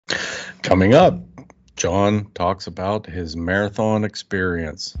Coming up, John talks about his marathon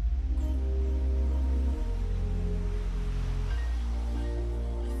experience.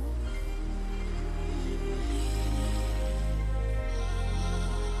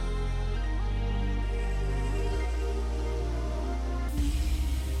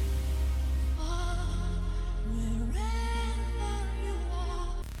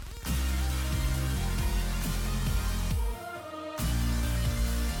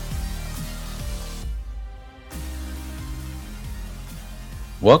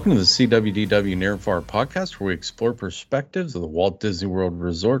 Welcome to the CWDW Near and Far podcast, where we explore perspectives of the Walt Disney World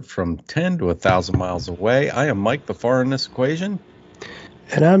Resort from 10 to 1,000 miles away. I am Mike, the far in this equation.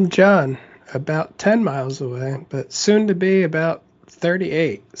 And I'm John, about 10 miles away, but soon to be about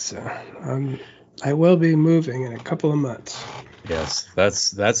 38. So I will be moving in a couple of months. Yes,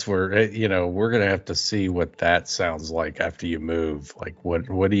 that's where, we're going to have to see what that sounds like after you move. Like, what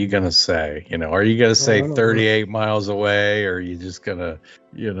are you going to say? Are you going to say 38 miles away, or are you just going to,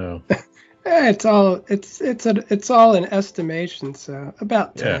 It's all an estimation, so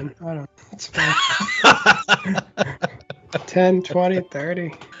about 10. Yeah. I don't know. It's fine. 10, 20,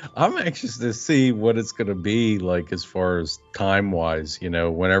 30. I'm anxious to see what it's going to be like as far as time-wise,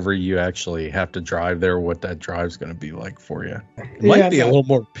 whenever you actually have to drive there, what that drive's going to be like for you. It might be a little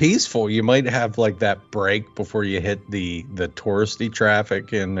more peaceful. You might have like that break before you hit the touristy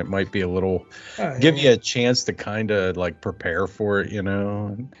traffic, and it might be a little, give you a chance to kind of like prepare for it,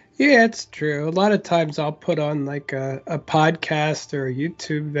 Yeah, it's true. A lot of times I'll put on like a podcast or a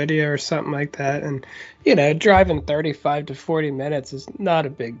YouTube video or something like that. And, driving 35 to 40 minutes is not a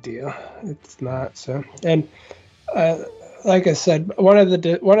big deal. It's not. So, and like I said, one of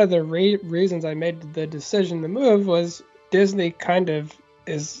the reasons I made the decision to move was Disney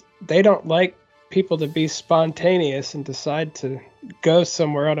they don't like people to be spontaneous and decide to go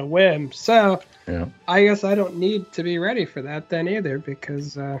somewhere on a whim. So yeah. I guess I don't need to be ready for that then either,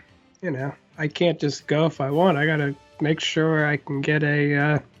 because, I can't just go if I want. I got to make sure I can get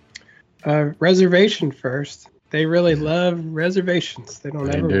a reservation first. They really love reservations. They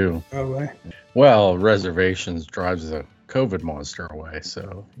ever go away. Well, reservations drives the COVID monster away.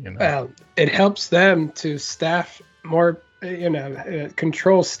 So, Well, it helps them to staff more,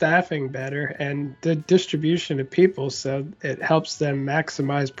 control staffing better and the distribution of people. So it helps them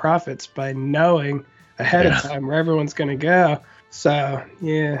maximize profits by knowing ahead of time where everyone's going to go. So,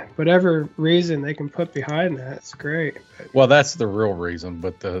 yeah, whatever reason they can put behind that, it's great. Well, that's the real reason,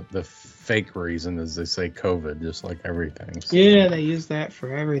 but the fake reason is they say COVID, just like everything. So. Yeah, they use that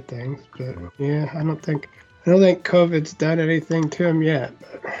for everything. But, yeah, I don't think COVID's done anything to them yet.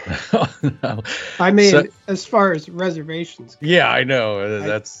 No. I mean, as far as reservations. Yeah, I know.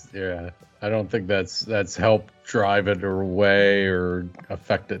 I don't think that's helped drive it away or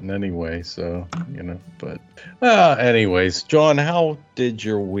affect it in any way. So, but anyways, John, how did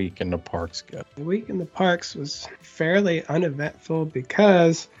your week in the parks go? The week in the parks was fairly uneventful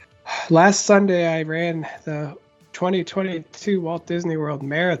because last Sunday I ran the 2022 Walt Disney World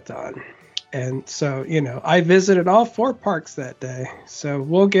Marathon. And so, I visited all 4 parks that day. So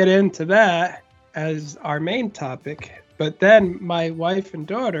we'll get into that as our main topic. But then my wife and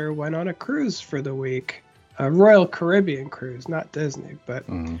daughter went on a cruise for the week, a Royal Caribbean cruise, not Disney. But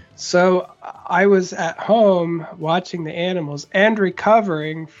So I was at home watching the animals and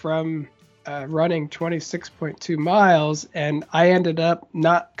recovering from running 26.2 miles. And I ended up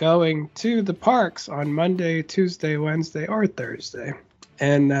not going to the parks on Monday, Tuesday, Wednesday, or Thursday.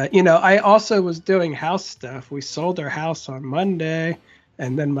 And, I also was doing house stuff. We sold our house on Monday.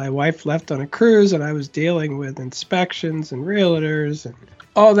 And then my wife left on a cruise, and I was dealing with inspections and realtors and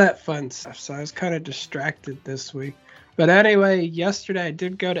all that fun stuff. So I was kind of distracted this week. But anyway, yesterday I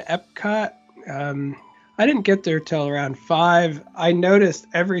did go to Epcot. I didn't get there till around 5. I noticed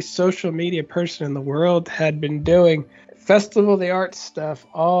every social media person in the world had been doing Festival of the Arts stuff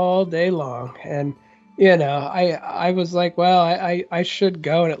all day long. And, I was like, well, I should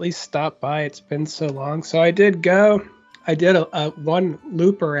go and at least stop by. It's been so long. So I did go. I did a one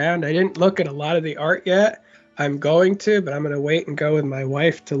loop around. I didn't look at a lot of the art yet. I'm going to, but I'm going to wait and go with my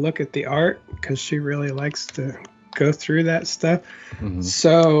wife to look at the art because she really likes to go through that stuff. Mm-hmm.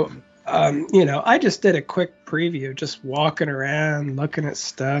 So, I just did a quick preview, just walking around, looking at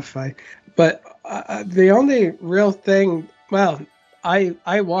stuff. But the only real thing,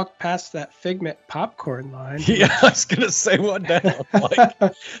 I walked past that Figment popcorn line. Yeah, I was going to say what now. Like,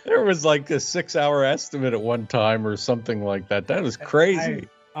 there was like a 6-hour estimate at one time or something like that. That was crazy.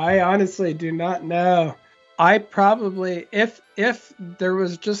 I honestly do not know. I probably, if there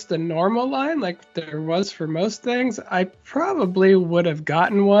was just a normal line like there was for most things, I probably would have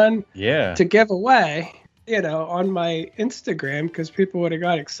gotten one to give away, on my Instagram, because people would have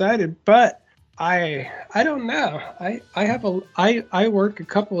got excited. But I don't know. I work a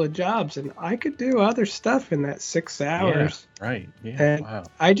couple of jobs, and I could do other stuff in that 6 hours. Yeah, right. Yeah. And wow.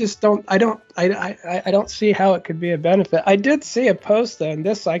 I just don't. I don't see how it could be a benefit. I did see a post though, and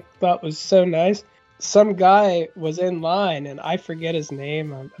this I thought was so nice. Some guy was in line, and I forget his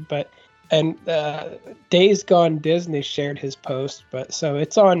name, and Days Gone Disney shared his post, but so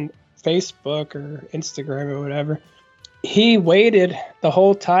it's on Facebook or Instagram or whatever. He waited the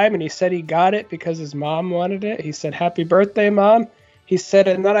whole time, and he said he got it because his mom wanted it. He said, "Happy birthday, Mom." He said,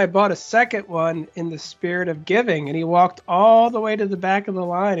 and then I bought a second one in the spirit of giving, and he walked all the way to the back of the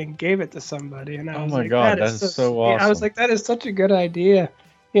line and gave it to somebody. And I was like, God, that is so awesome. I was like, that is such a good idea.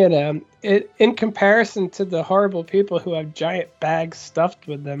 In comparison to the horrible people who have giant bags stuffed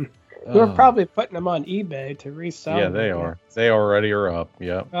with them, who are probably putting them on eBay to resell them. Yeah, they are. They already are up.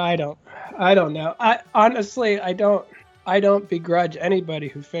 Yeah. I don't know. I don't begrudge anybody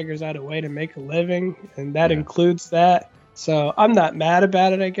who figures out a way to make a living, and that includes that. So I'm not mad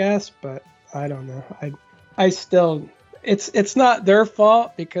about it, I guess, but I don't know. I still, it's not their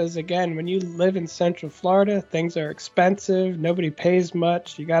fault, because again, when you live in Central Florida, things are expensive. Nobody pays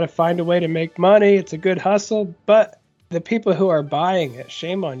much. You got to find a way to make money. It's a good hustle, but the people who are buying it,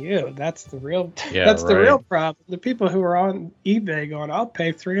 shame on you. That's the real, the real problem. The people who are on eBay going, I'll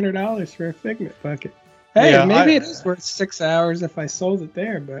pay $300 for a Figment bucket. Hey, maybe it is worth 6 hours if I sold it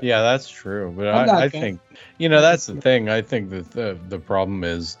there, but yeah, that's true. But I think, that's the thing. I think that the problem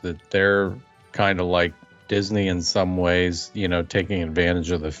is that they're kind of like Disney in some ways, taking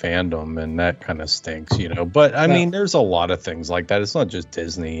advantage of the fandom, and that kind of stinks, But I mean, there's a lot of things like that. It's not just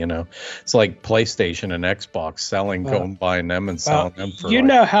Disney, It's like PlayStation and Xbox going buying them and selling them for.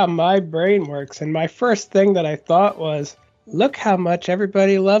 Know how my brain works, and my first thing that I thought was, look how much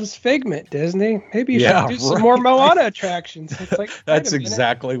everybody loves Figment, Disney. Maybe you should do some more Moana attractions. It's like, that's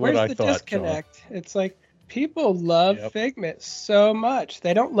exactly what I thought. Where's the disconnect? John? It's like, people love Figment so much.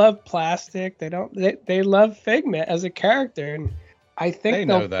 They don't love plastic. They love Figment as a character, and I think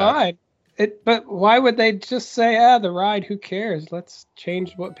they'll find it. But why would they just say, the ride, who cares? Let's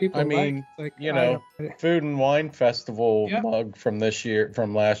change what people like. Food and Wine Festival mug from last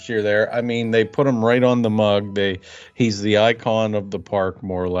year there. I mean, they put him right on the mug. He's the icon of the park,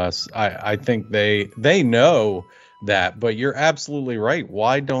 more or less. I think they know that, but you're absolutely right.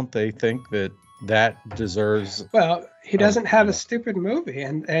 Why don't they think that deserves? Well, he doesn't have a stupid movie,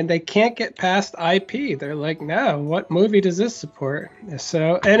 and they can't get past IP. They're like, no, what movie does this support?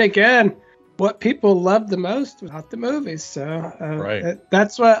 So, and again, what people love the most, not the movies. So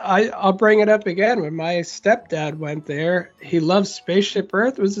that's what I'll bring it up again. When my stepdad went there, he loved Spaceship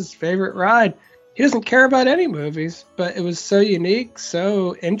Earth. It was his favorite ride. He doesn't care about any movies, but it was so unique,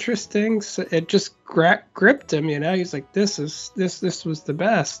 so interesting. So it just gripped him. He's like, this was the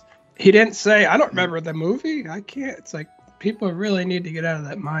best. He didn't say, I don't remember the movie. I can't. It's like, people really need to get out of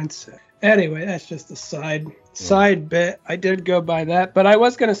that mindset. Anyway, that's just a side bit. I did go by that, but I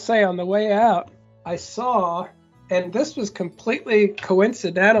was going to say on the way out, I saw, and this was completely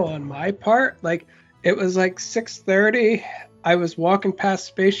coincidental on my part. Like, it was like 6:30. I was walking past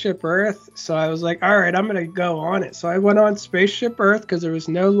Spaceship Earth, so I was like, all right, I'm going to go on it. So I went on Spaceship Earth because there was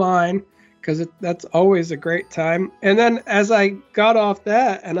no line, because that's always a great time. And then as I got off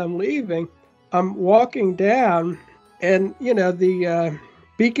that and I'm leaving, I'm walking down, and the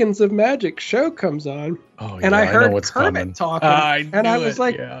Beacons of Magic show comes on, and I heard Kermit talking, I was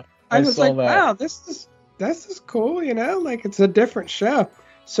like, wow, this is cool, like it's a different show.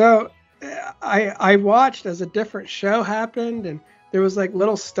 So I watched as a different show happened, and there was like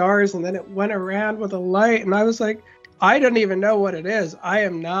little stars, and then it went around with a light, and I was like, I don't even know what it is. I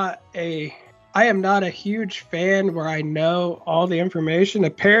am not a huge fan where I know all the information.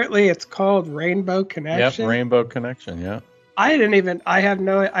 Apparently it's called Rainbow Connection. Yep, Rainbow Connection, yeah. I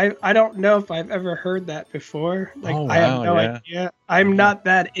don't know if I've ever heard that before. Like, I have no idea. I'm not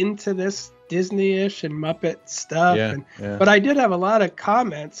that into this Disney-ish and Muppet stuff. But I did have a lot of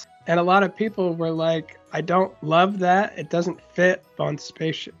comments, and a lot of people were like, I don't love that. It doesn't fit on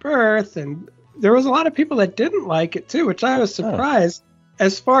Spaceship Earth. And there was a lot of people that didn't like it too, which I was surprised.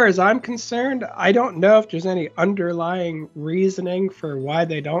 As far as I'm concerned, I don't know if there's any underlying reasoning for why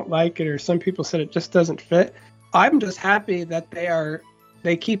they don't like it, or some people said it just doesn't fit. I'm just happy that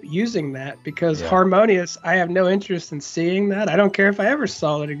they keep using that, because Harmonious, I have no interest in seeing that. I don't care if I ever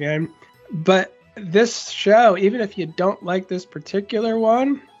saw it again. But this show, even if you don't like this particular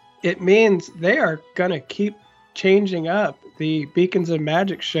one, it means they are going to keep changing up the Beacons of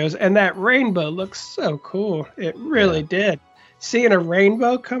Magic shows. And that rainbow looks so cool. It really did. Seeing a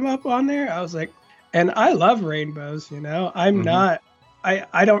rainbow come up on there, I was like, and I love rainbows, I'm not,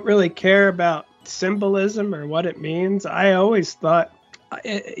 I don't really care about symbolism or what it means. I always thought,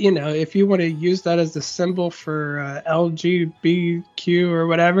 if you want to use that as the symbol for LGBTQ or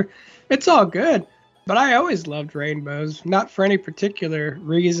whatever, it's all good. But I always loved rainbows, not for any particular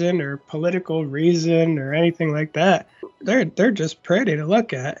reason or political reason or anything like that. They're just pretty to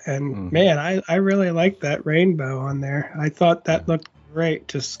look at. And man, I really like that rainbow on there. I thought that looked great,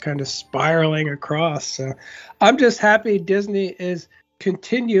 just kind of spiraling across. So I'm just happy Disney is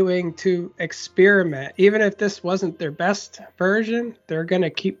continuing to experiment. Even if this wasn't their best version, they're going to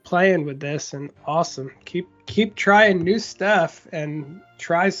keep playing with this, and awesome. Keep trying new stuff and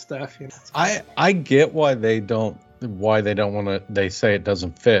try stuff. I get why they don't want to. They say it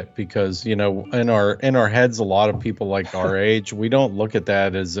doesn't fit because in our heads, a lot of people like our age, we don't look at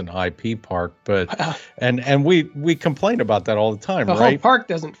that as an IP park, but and we complain about that all the time. The right? whole park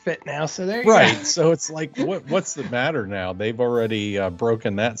doesn't fit now, so there you go. Right. So it's like, what's the matter now? They've already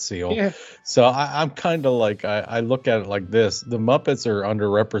broken that seal. Yeah. So I'm kind of like, I look at it like this: the Muppets are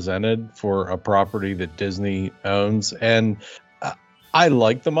underrepresented for a property that Disney owns, and I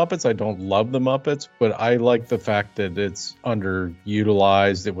like the Muppets. I don't love the Muppets, but I like the fact that it's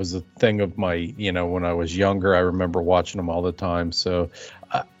underutilized. It was a thing of my, when I was younger, I remember watching them all the time. So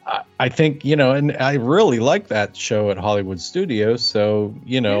I think, and I really like that show at Hollywood Studios. So,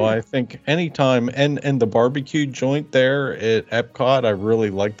 I think anytime, and the barbecue joint there at Epcot, I really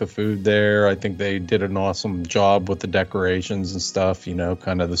like the food there. I think they did an awesome job with the decorations and stuff,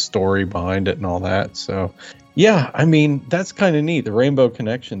 kind of the story behind it and all that. So, yeah, I mean, that's kind of neat. The Rainbow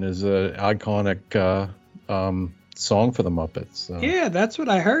Connection is an iconic song for the Muppets. So. Yeah, that's what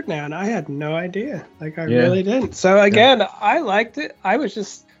I heard now, and I had no idea. Really didn't. So, again, I liked it.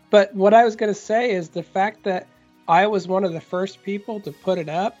 But what I was going to say is the fact that I was one of the first people to put it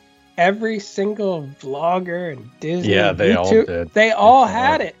up. Every single vlogger and Disney, they YouTube, all did. They all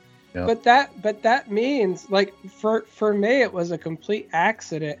had it. Yeah. But that means, for me, it was a complete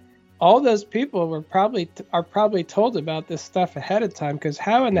accident. All those people are probably told about this stuff ahead of time, because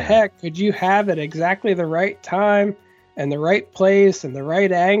how in the heck could you have it exactly the right time and the right place and the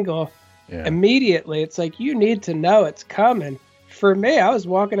right angle immediately? It's like, you need to know it's coming. For me, I was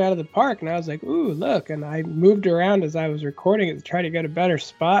walking out of the park and I was like, ooh, look, and I moved around as I was recording it to try to get a better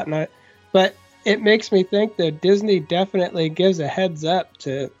spot. But it makes me think that Disney definitely gives a heads up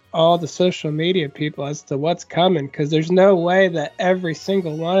to all the social media people as to what's coming, because there's no way that every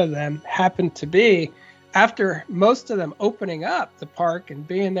single one of them happened to be, after most of them opening up the park and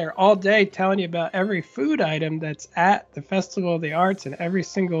being there all day telling you about every food item that's at the Festival of the Arts and every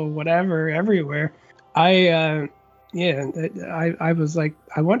single whatever everywhere. I was like,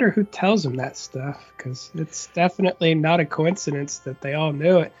 I wonder who tells them that stuff, because it's definitely not a coincidence that they all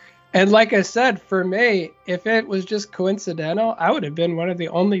knew it. And like I said, for me, if it was just coincidental, I would have been one of the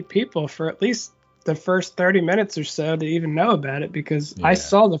only people for at least the first 30 minutes or so to even know about it, because I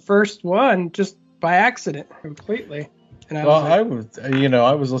saw the first one just by accident completely. And I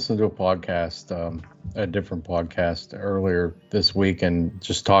was listening to a podcast, a different podcast earlier this week, and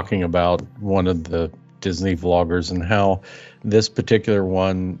just talking about one of the Disney vloggers and how this particular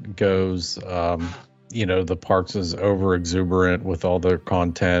one goes. The parks is over exuberant with all their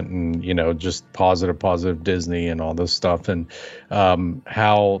content and, just positive Disney and all this stuff. And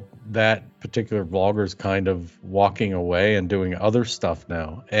how that particular vlogger is kind of walking away and doing other stuff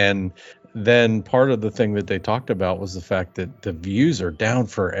now. And then part of the thing that they talked about was the fact that the views are down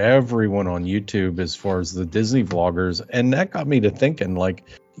for everyone on YouTube as far as the Disney vloggers. And that got me to thinking,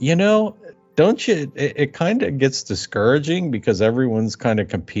 don't you, it kind of gets discouraging because everyone's kind of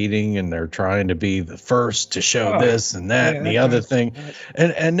competing and they're trying to be the first to show this and that and the other thing.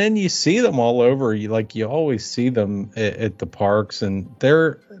 And then you see them all over. You always see them at the parks, and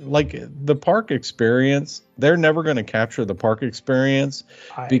they're like, the park experience, they're never going to capture the park experience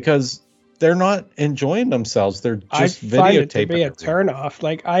because they're not enjoying themselves. They're just videotaping. I find it to be a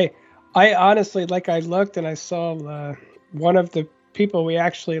turnoff. I honestly, I looked and I saw one of the people we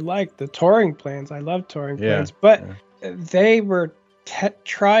actually liked, the touring plans. I love touring plans, but they were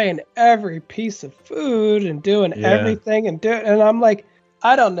trying every piece of food and doing everything and I'm like,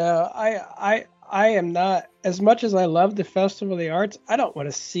 I don't know. I am not, as much as I love the Festival of the Arts, I don't want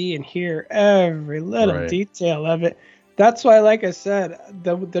to see and hear every little detail of it. That's why, like I said,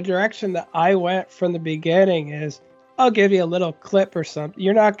 the direction that I went from the beginning is, I'll give you a little clip or something.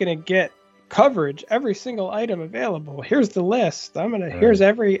 You're not going to get coverage, every single item available. Here's the list. Here's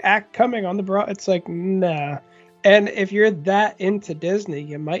every act coming on the broad. It's like, nah. And if you're that into Disney,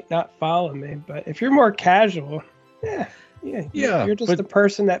 you might not follow me. But if you're more casual, you're just a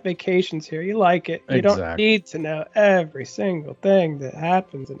person that vacations here. You like it. You don't need to know every single thing that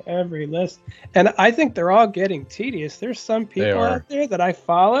happens in every list. And I think they're all getting tedious. There's some people out there that I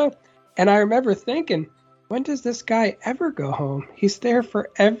follow, and I remember thinking, when does this guy ever go home? He's there for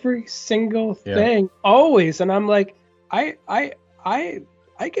every single thing, always. And I'm like, I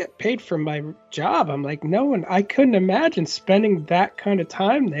get paid for my job. I'm like, I couldn't imagine spending that kind of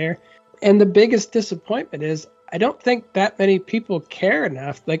time there. And the biggest disappointment is I don't think that many people care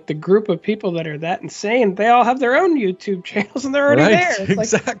enough. Like the group of people that are that insane, they all have their own YouTube channels and they're already there. It's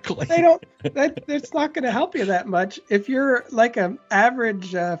exactly. It's not going to help you that much. If you're like an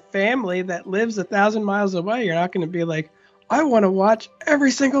average family that lives 1,000 miles away, you're not going to be like, I want to watch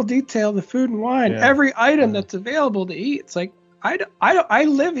every single detail of the food and wine, every item that's available to eat. It's like, I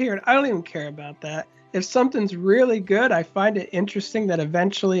live here and I don't even care about that. If something's really good, I find it interesting that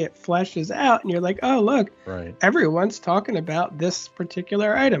eventually it fleshes out and you're like, oh, look, everyone's talking about this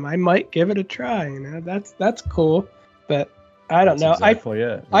particular item. I might give it a try. That's cool. But I don't know. Exactly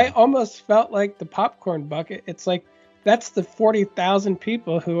I almost felt like the popcorn bucket. It's like, that's the 40,000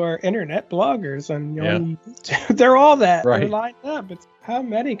 people who are internet bloggers on YouTube. They're all that. They're lined up. It's how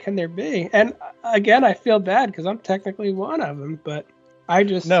many can there be? And again, I feel bad because I'm technically one of them, but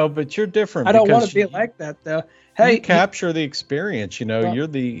but you're different. I don't want to be like that though. Hey, you capture the experience. You're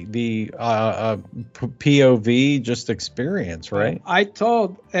the POV just experience, right? I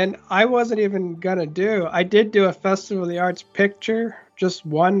wasn't even gonna I did do a Festival of the Arts picture, just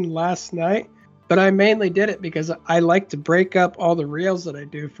one last night, but I mainly did it because I like to break up all the reels that I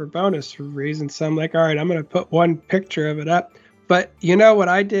do for bonus reasons. So I'm like, all right, I'm gonna put one picture of it up. But you know what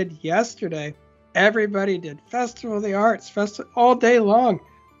I did yesterday? Everybody did Festival of the Arts, all day long.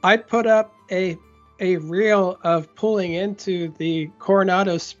 I put up a reel of pulling into the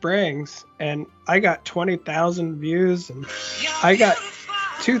Coronado Springs, and I got 20,000 views, and I got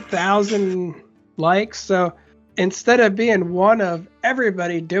 2,000 likes. So instead of being one of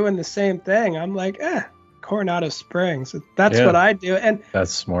everybody doing the same thing, I'm like, Coronado Springs. That's what I do. And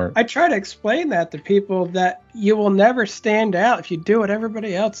that's smart. I try to explain that to people that you will never stand out if you do what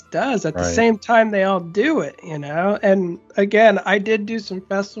everybody else does at the same time they all do it, And again, I did do some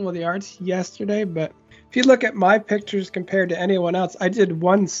Festival of the Arts yesterday, but if you look at my pictures compared to anyone else, I did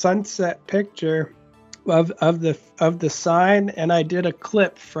one sunset picture of the sign, and I did a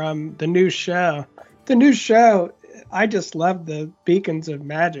clip from the new show. The new show, I just love the beacons of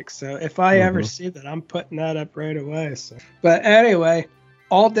magic. So if I ever see that, I'm putting that up right away. So, but anyway,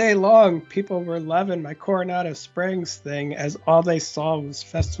 all day long, people were loving my Coronado Springs thing as all they saw was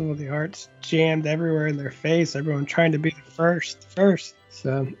Festival of the Arts jammed everywhere in their face. Everyone trying to be the first.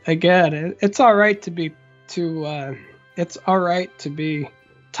 So again, it's all right to be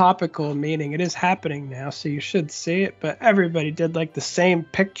topical, meaning it is happening now, so you should see it. But everybody did like the same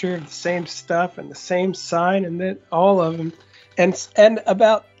picture, the same stuff, and the same sign, and then all of them. And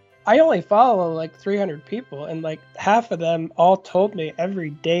about, I only follow like 300 people, and like half of them all told me every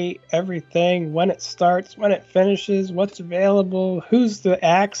date, everything, when it starts, when it finishes, what's available, who's the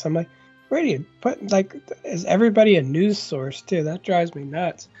acts. I'm like, where do you put, like, is everybody a news source too? That drives me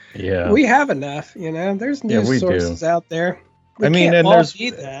nuts. Yeah. We have enough, there's news sources out there. And there's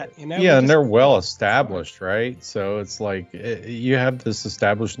that, and they're well established, right? So it's like you have this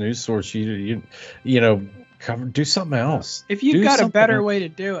established news source. You do something else. If you've got a better way to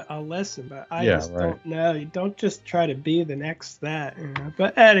do it, I'll listen. But I just don't know. You don't just try to be the next that.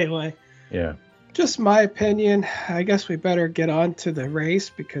 But anyway, just my opinion. I guess we better get on to the race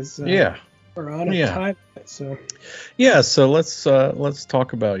because we're on a time. So so let's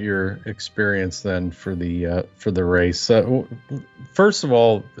talk about your experience then for the race. First of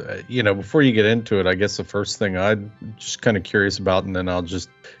all, before you get into it, I guess the first thing I'm just kind of curious about, and then I'll just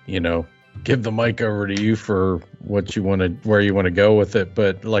give the mic over to you for where you want to go with it.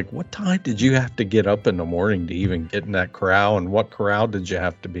 But like, what time did you have to get up in the morning to even get in that corral, and what corral did you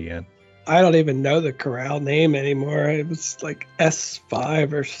have to be in? I don't even know the corral name anymore. It was like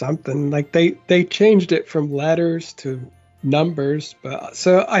S5 or something. Like they changed it from letters to numbers. But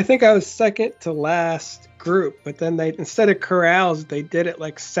so I think I was second to last group. But then they, instead of corrals, they did it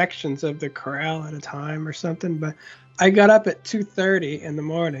like sections of the corral at a time or something. But I got up at 2:30 in the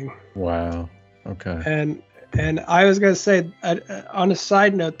morning. Wow. Okay. And I was gonna say, on a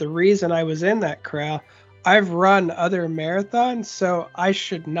side note, the reason I was in that corral, I've run other marathons, so I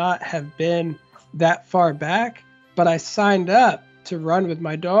should not have been that far back, but I signed up to run with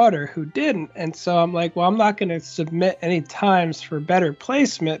my daughter who didn't. And so I'm like, well, I'm not going to submit any times for better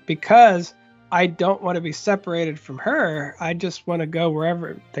placement because I don't want to be separated from her. I just want to go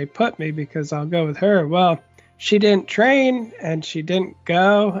wherever they put me because I'll go with her. Well, she didn't train and she didn't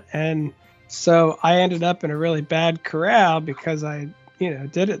go. And so I ended up in a really bad corral because I,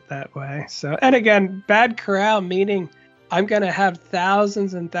 did it that way. So, and again, bad corral meaning I'm going to have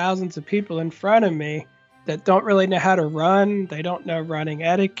thousands and thousands of people in front of me that don't really know how to run. They don't know running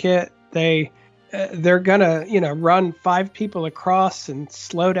etiquette. They're going to, run 5 people across and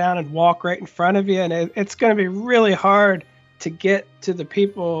slow down and walk right in front of you. And it's going to be really hard to get to the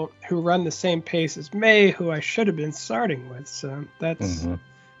people who run the same pace as me, who I should have been starting with. So that's,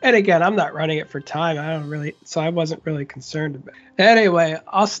 and again, I'm not running it for time. So I wasn't really concerned about it. Anyway,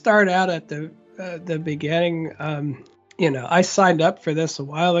 I'll start out at the beginning. I signed up for this a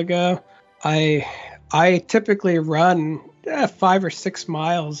while ago. I typically run 5 or 6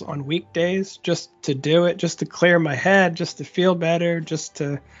 miles on weekdays just to do it, just to clear my head, just to feel better, just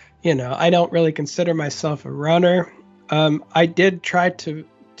to, I don't really consider myself a runner. I did try to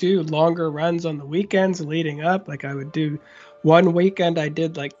do longer runs on the weekends leading up. Like I would do one weekend, I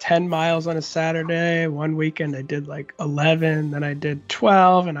did like 10 miles on a Saturday. One weekend I did like 11, then I did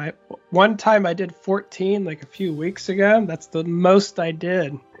 12. And one time I did 14, like a few weeks ago. That's the most I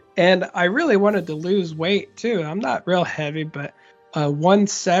did. And I really wanted to lose weight too. I'm not real heavy, but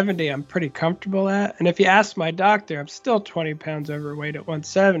 170 I'm pretty comfortable at. And if you ask my doctor, I'm still 20 pounds overweight at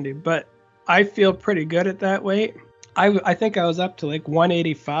 170, but I feel pretty good at that weight. I think I was up to like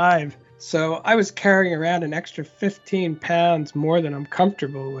 185. So I was carrying around an extra 15 pounds more than I'm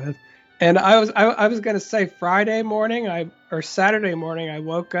comfortable with. And I was going to say Saturday morning, I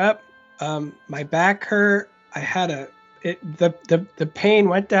woke up, my back hurt. I had the pain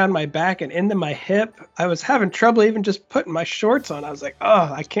went down my back and into my hip. I was having trouble even just putting my shorts on. I was like,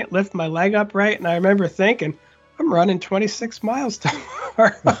 oh, I can't lift my leg up right. And I remember thinking, I'm running 26 miles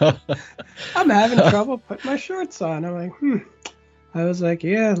tomorrow. I'm having trouble putting my shorts on. I'm like, I was like,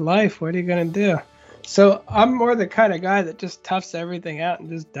 yeah, life, what are you going to do? So I'm more the kind of guy that just toughs everything out and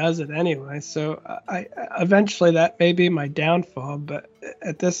just does it anyway. So I eventually that may be my downfall, but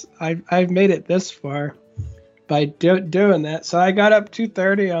at this, I've made it this far by doing that. So I got up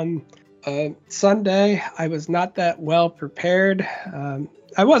 2:30 on Sunday. I was not that well prepared.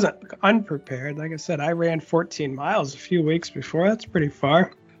 I wasn't unprepared. Like I said, I ran 14 miles a few weeks before. That's pretty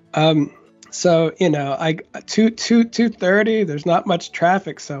far. So, I 2:30, there's not much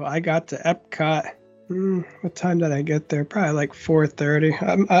traffic. So I got to Epcot. What time did I get there? Probably like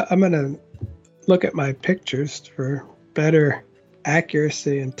 4:30. I'm going to look at my pictures for better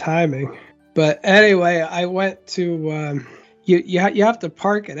accuracy and timing. But anyway, I went to, you have to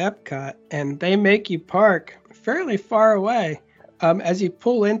park at Epcot, and they make you park fairly far away. As you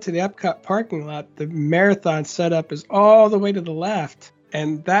pull into the Epcot parking lot, the marathon setup is all the way to the left.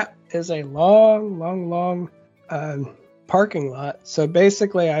 And that is a long parking lot. So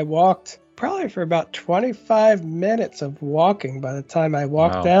basically, I walked probably for about 25 minutes of walking. By the time I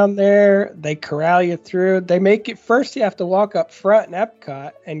walked down there, they corral you through. They make it first, you have to walk up front in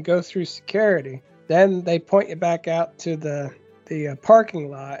Epcot and go through security. Then they point you back out to the parking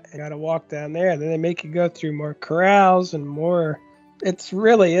lot. You got to walk down there. Then they make you go through more corrals and more. It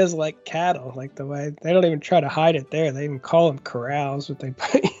really is like cattle, like the way they don't even try to hide it there. They even call them corrals, what they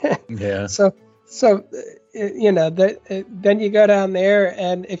put in. Yeah. So then you go down there,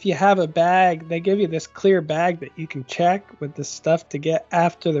 and if you have a bag, they give you this clear bag that you can check with the stuff to get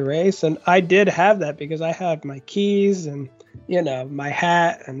after the race. And I did have that because I have my keys and, my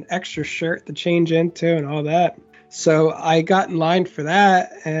hat and extra shirt to change into and all that. So I got in line for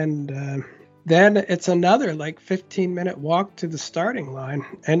that. And, then it's another like 15-minute walk to the starting line.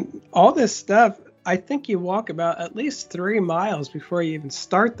 And all this stuff, I think you walk about at least 3 miles before you even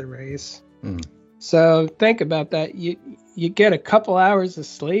start the race. So think about that. You get a couple hours of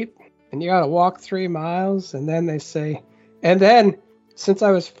sleep and you got to walk 3 miles. And then they say, and then since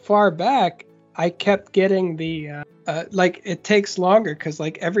I was far back, I kept getting the, it takes longer because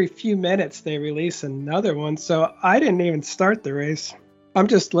like every few minutes they release another one. So I didn't even start the race. I'm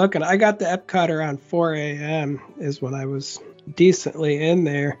just looking. I got to Epcot around 4 a.m. is when I was decently in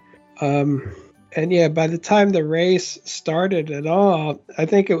there. And yeah, by the time the race started at all, I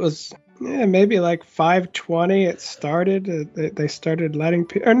think it was maybe like 5:20 it started. They started letting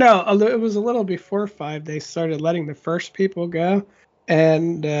people, or no, it was a little before 5. They started letting the first people go.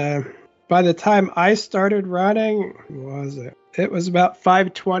 And by the time I started running, what was it? It was about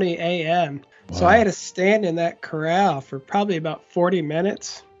 5:20 a.m. Wow. So I had to stand in that corral for probably about 40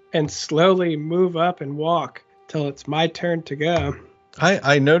 minutes and slowly move up and walk till it's my turn to go.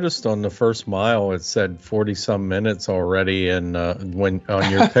 I noticed on the first mile it said 40 some minutes already, and when on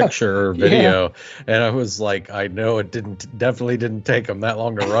your picture or video, and I was like, I know it definitely didn't take him that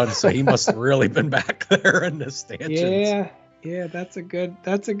long to run, so he must have really been back there in the stanchions. Yeah, that's a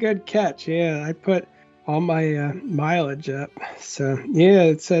good catch. Yeah, I put all my mileage up, so yeah,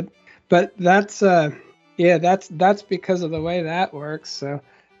 it said, but that's because of the way that works. So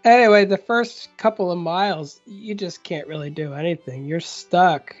anyway, the first couple of miles, you just can't really do anything. You're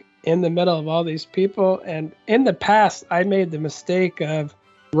stuck in the middle of all these people. And in the past, I made the mistake of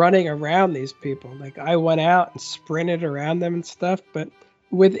running around these people. Like I went out and sprinted around them and stuff. But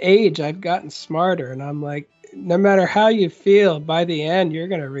with age, I've gotten smarter. And I'm like, no matter how you feel, by the end, you're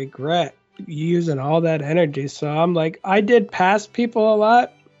going to regret using all that energy. So I'm like, I did pass people a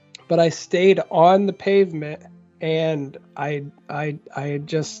lot, but I stayed on the pavement. And I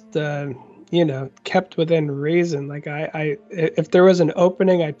just, kept within reason. Like I if there was an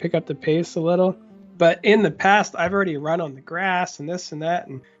opening, I'd pick up the pace a little. But in the past, I've already run on the grass and this and that,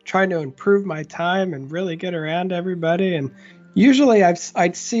 and trying to improve my time and really get around everybody. And usually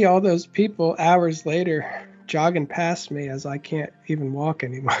I'd see all those people hours later jogging past me as I can't even walk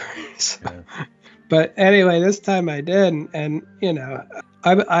anymore. So, yeah. But anyway, this time I did, and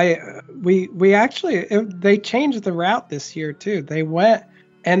we actually, they changed the route this year too. They went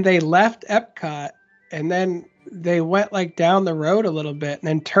and they left Epcot, and then they went like down the road a little bit and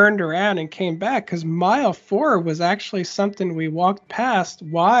then turned around and came back, because mile 4 was actually something we walked past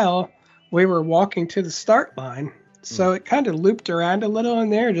while we were walking to the start line. So it kind of looped around a little in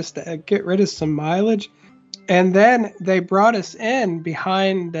there just to get rid of some mileage. And then they brought us in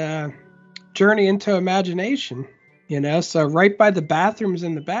behind Journey into Imagination. So right by the bathrooms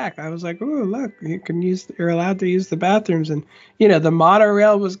in the back, I was like, oh, look, you're allowed to use the bathrooms. And, the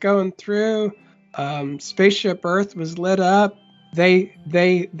monorail was going through, Spaceship Earth was lit up. They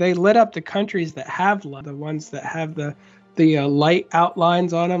lit up the countries that have the ones that have the light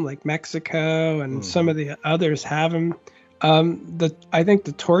outlines on them, like Mexico, and some of the others have them. I think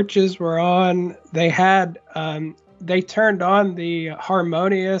the torches were on. They had, they turned on the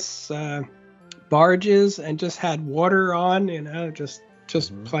harmonious, barges and just had water on, just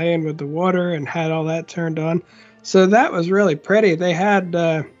playing with the water, and had all that turned on. So that was really pretty. They had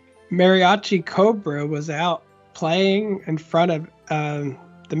Mariachi Cobra was out playing in front of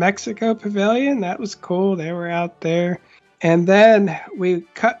the Mexico Pavilion. That was cool. They were out there. And then we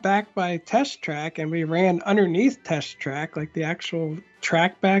cut back by Test Track, and we ran underneath Test Track, like the actual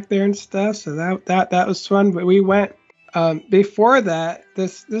track back there and stuff. So that was fun. But we went before that.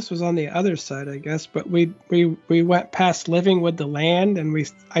 This was on the other side, I guess. But we went past Living with the Land, and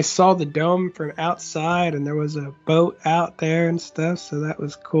I saw the dome from outside, and there was a boat out there and stuff. So that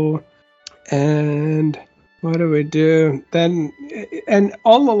was cool. And what do we do then? And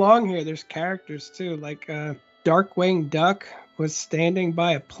all along here, there's characters too, like Darkwing Duck was standing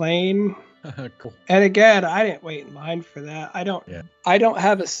by a plane. Cool. And again, I didn't wait in line for that. I don't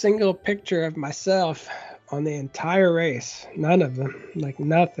have a single picture of myself on the entire race. None of them. Like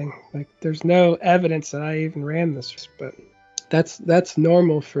nothing. Like there's no evidence that I even ran this, but that's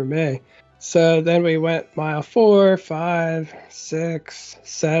normal for me. So then we went mile 4, 5, 6,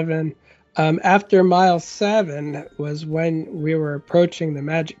 7. After mile 7 was when we were approaching the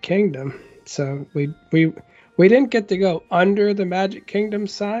Magic Kingdom. So we didn't get to go under the Magic Kingdom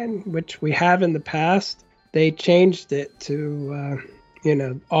sign, which we have in the past. They changed it to,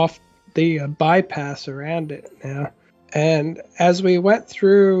 off the bypass around it now. And as we went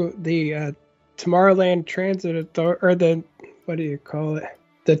through the Tomorrowland Transit Authority, or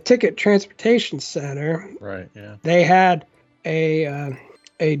the Ticket Transportation Center. Right, yeah. They had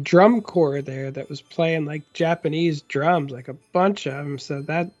a drum corps there that was playing like Japanese drums, like a bunch of them. So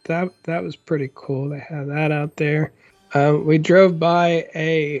that was pretty cool. They had that out there. We drove by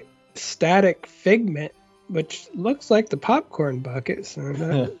a static Figment, which looks like the popcorn bucket.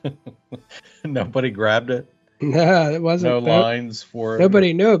 So nobody grabbed it. No, it wasn't. No lines for it.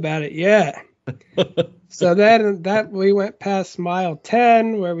 Nobody knew about it yet. So then we went past mile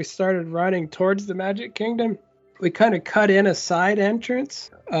 10, where we started running towards the Magic Kingdom. We kind of cut in a side entrance,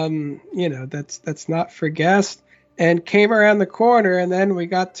 that's not for guests, and came around the corner, and then we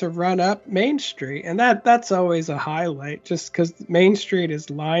got to run up Main Street. And that's always a highlight, just because Main Street is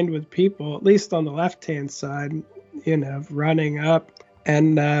lined with people, at least on the left-hand side, running up.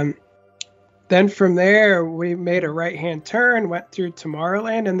 And then from there, we made a right-hand turn, went through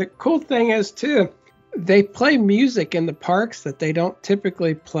Tomorrowland. And the cool thing is, too, they play music in the parks that they don't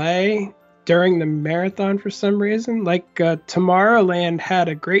typically play during the marathon for some reason. Like Tomorrowland had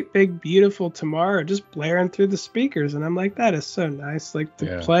a great big beautiful Tomorrow just blaring through the speakers, and I'm like, that is so nice, like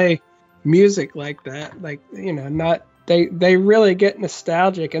to play music like that. Like, you know, not they really get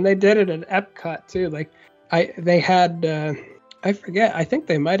nostalgic, and they did it at Epcot too. Like they had I forget, I think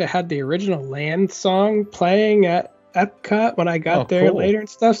they might have had the original Land song playing at Epcot when I got there later and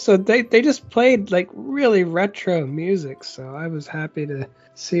stuff. So they just played like really retro music, so I was happy to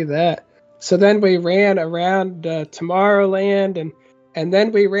see that. So then we ran around Tomorrowland, and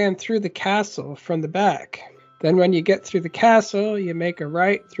then we ran through the castle from the back. Then when you get through the castle, you make a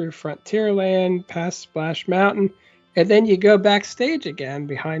right through Frontierland, past Splash Mountain, and then you go backstage again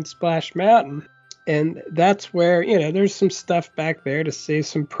behind Splash Mountain. And that's where, you know, there's some stuff back there to see.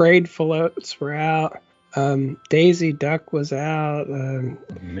 Some parade floats were out. Daisy Duck was out.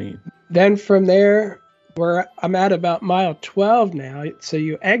 Neat. Then from there, I'm at about mile 12 now. So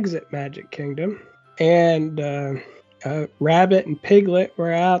you exit Magic Kingdom, and Rabbit and Piglet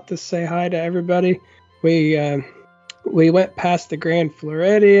were out to say hi to everybody. We went past the Grand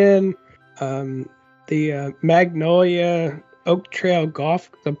Floridian, the Magnolia Oak Trail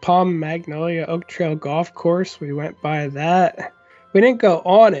the Palm Magnolia Oak Trail Golf Course. We went by that. We didn't go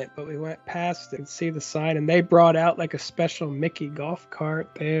on it, but we went past it and see the sign, and they brought out like a special Mickey golf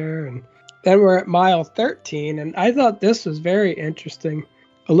cart there. And then we're at mile 13, and I thought this was very interesting.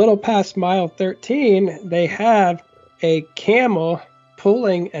 A little past mile 13, they have a camel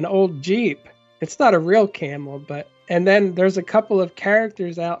pulling an old Jeep. It's not a real camel, and then there's a couple of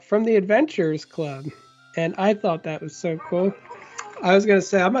characters out from the Adventurers Club. And I thought that was so cool. I was going to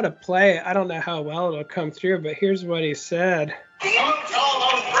say, I'm going to play it. I don't know how well it'll come through, but here's what he said. Salute to all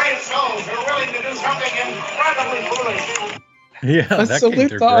those brave souls who are willing to do something incredibly foolish. Yeah, a salute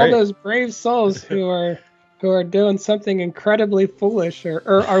to all those brave souls who are doing something incredibly foolish,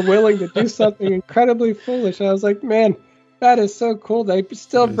 or are willing to do something incredibly foolish. I was like, man, that is so cool. They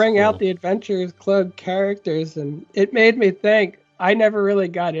still bring out the Adventurers Club characters, and it made me think. I never really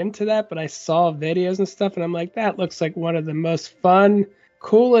got into that, but I saw videos and stuff, and I'm like, that looks like one of the most fun,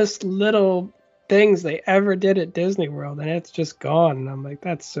 coolest little things they ever did at Disney World, and it's just gone. And I'm like,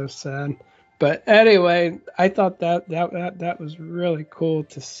 that's so sad. But anyway, I thought that was really cool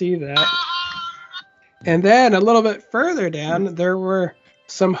to see that. And then a little bit further down, there were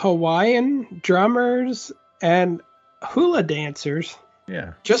some Hawaiian drummers and hula dancers,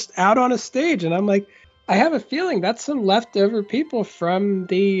 just out on a stage, and I'm like, I have a feeling that's some leftover people from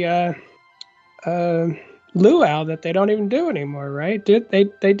the luau that they don't even do anymore, right?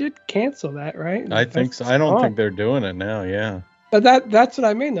 They did cancel that, right? I think so. I don't think they're doing it now. Yeah. But that's what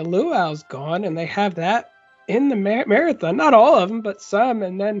I mean. The luau's gone, and they have that in the marathon. Not all of them, but some.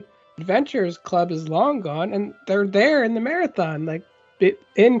 And then Adventurers Club is long gone, and they're there in the marathon, like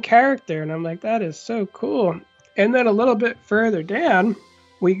in character. And I'm like, that is so cool. And then a little bit further down,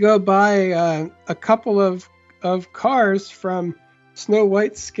 we go by a couple of cars from Snow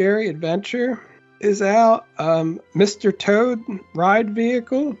White's Scary Adventure is out. Mr. Toad ride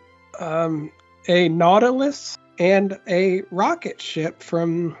vehicle, a Nautilus, and a rocket ship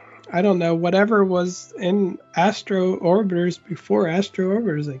from, I don't know, whatever was in Astro Orbiters before Astro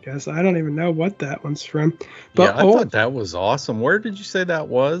Orbiters, I guess. I don't even know what that one's from. But I thought that was awesome. Where did you say that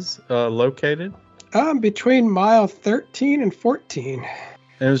was located? Between mile 13 and 14.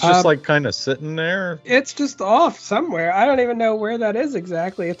 And it was just like kind of sitting there? It's just off somewhere. I don't even know where that is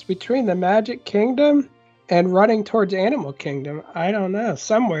exactly. It's between the Magic Kingdom and running towards Animal Kingdom. I don't know.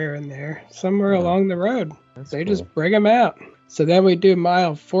 Somewhere in there. Somewhere along the road. They just bring them out. So then we do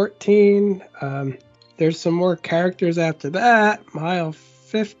mile 14. There's some more characters after that. Mile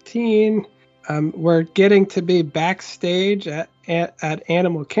 15. We're getting to be backstage at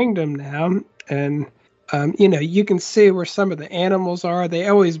Animal Kingdom now. And you can see where some of the animals are. They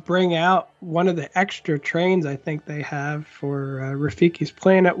always bring out one of the extra trains I think they have for Rafiki's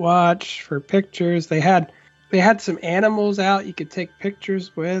Planet Watch for pictures. They had some animals out you could take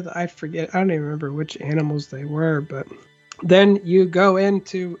pictures with. I forget. I don't even remember which animals they were. But then you go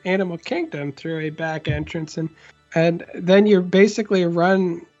into Animal Kingdom through a back entrance, and then you basically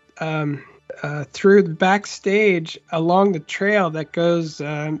run through the backstage along the trail that goes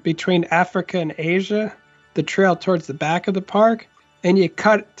between Africa and Asia, the trail towards the back of the park, and you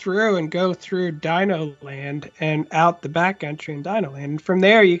cut through and go through Dino Land and out the back entry in Dino Land. And from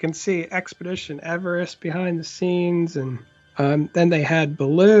there you can see Expedition Everest behind the scenes, and then they had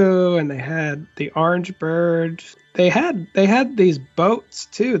Baloo, and they had the Orange Bird. They had these boats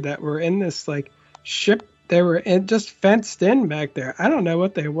too that were in this like ship. They were just fenced in back there. I don't know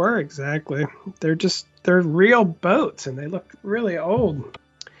what they were exactly. They're real boats, and they look really old.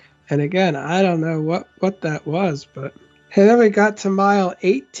 And again, I don't know what that was, but and then we got to mile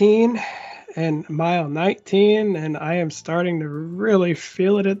 18 and mile 19, and I am starting to really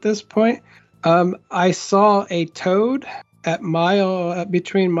feel it at this point. I saw a toad at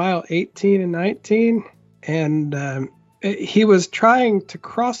between mile 18 and 19, and he was trying to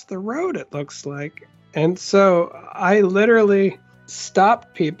cross the road, it looks like. And so I literally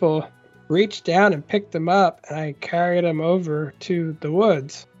stopped people, reached down and picked him up, and I carried him over to the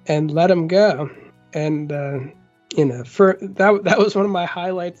woods and let him go. And for that was one of my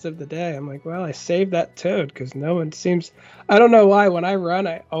highlights of the day. I'm like, well, I saved that toad, because no one seems, I don't know why, when I run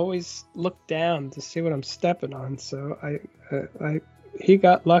I always look down to see what I'm stepping on. So he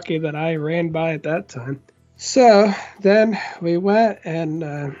got lucky that I ran by at that time. So then we went,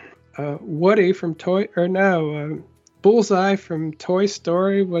 and Woody from Bullseye from Toy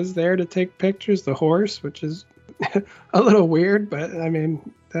Story was there to take pictures, the horse, which is a little weird, but I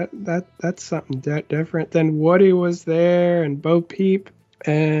mean, that's something different. Then Woody was there, and Bo Peep,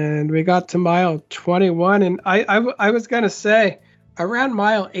 and we got to mile 21, and I was gonna say around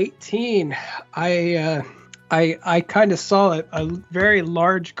mile 18, I kind of saw a very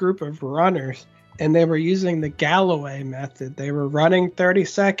large group of runners, and they were using the Galloway method. They were running 30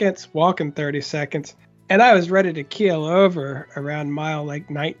 seconds, walking 30 seconds, and I was ready to keel over around mile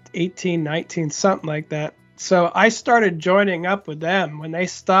 18, 19, something like that. So I started joining up with them. When they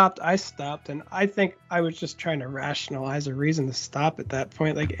stopped, I stopped, and I think I was just trying to rationalize a reason to stop at that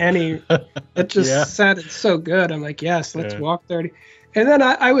point. It just sounded so good. I'm like, yes, let's walk 30. And then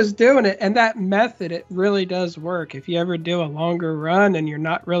I was doing it, and that method, it really does work. If you ever do a longer run and you're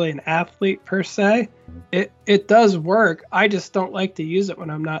not really an athlete per se, it does work. I just don't like to use it when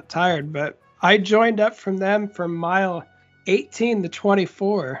I'm not tired. But I joined up from them from mile 18 to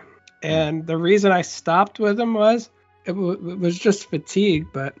 24. And the reason I stopped with them was it was just fatigue.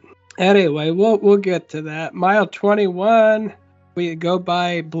 But anyway, we'll get to that. Mile 21, we go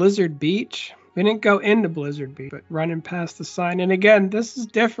by Blizzard Beach. We didn't go into Blizzard Beach, but running past the sign. And again, this is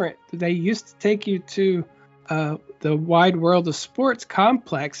different. They used to take you to the Wide World of Sports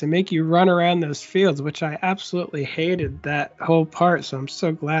complex and make you run around those fields, which I absolutely hated that whole part. So I'm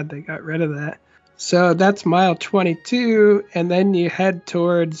so glad they got rid of that. So that's mile 22. And then you head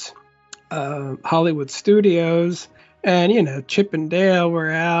towards Hollywood Studios, and Chip and Dale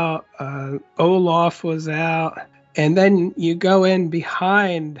were out, Olaf was out, and then you go in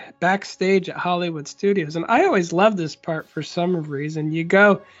backstage at Hollywood Studios. And I always love this part for some reason. You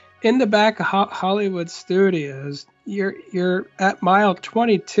go in the back of Hollywood Studios. You're at mile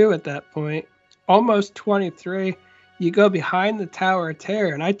 22 at that point, almost 23. You go behind the Tower of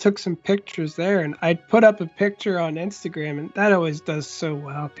Terror, and I took some pictures there, and I put up a picture on Instagram, and that always does so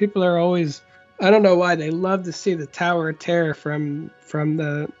well. People are always, I don't know why, they love to see the Tower of Terror from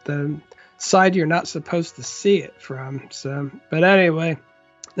the side you're not supposed to see it from. So, but anyway,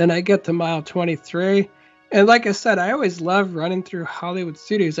 then I get to mile 23, and like I said, I always love running through Hollywood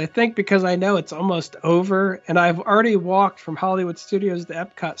Studios. I think because I know it's almost over, and I've already walked from Hollywood Studios to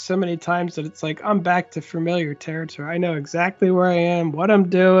Epcot so many times that it's like I'm back to familiar territory. I know exactly where I am, what I'm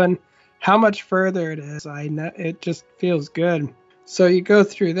doing, how much further it is. I know it just feels good. So you go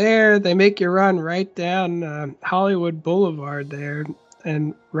through there. They make you run right down Hollywood Boulevard there,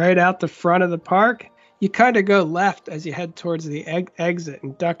 and right out the front of the park. You kind of go left as you head towards the exit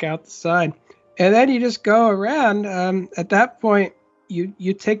and duck out the side. And then you just go around. At that point,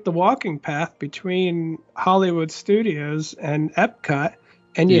 you take the walking path between Hollywood Studios and Epcot,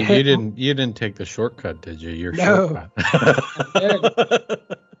 and you didn't take the shortcut, did you? No.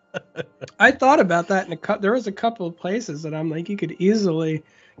 Shortcut. I thought about that. There was a couple of places that I'm like, you could easily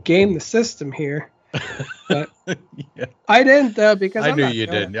game the system here. But yeah. I didn't though, because I knew you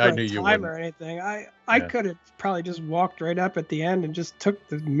didn't. I knew you wouldn't. Or anything. I could have probably just walked right up at the end and just took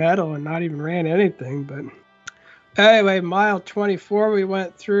the medal and not even ran anything. But anyway, mile 24 we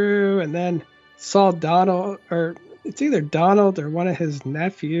went through, and then saw Donald, or it's either Donald or one of his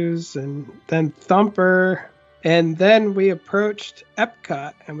nephews, and then Thumper, and then we approached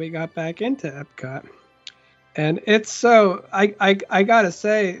Epcot, and we got back into Epcot. And it's so I gotta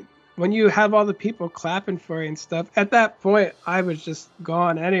say, when you have all the people clapping for you and stuff, at that point, I was just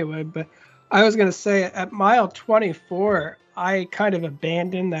gone anyway. But I was going to say, at mile 24, I kind of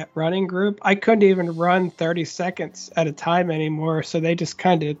abandoned that running group. I couldn't even run 30 seconds at a time anymore, so they just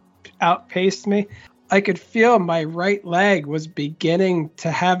kind of outpaced me. I could feel my right leg was beginning to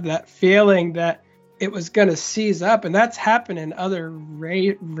have that feeling that it was going to seize up. And that's happened in other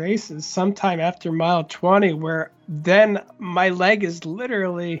races sometime after mile 20, where then my leg is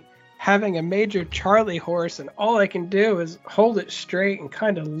literally having a major Charlie horse, and all I can do is hold it straight and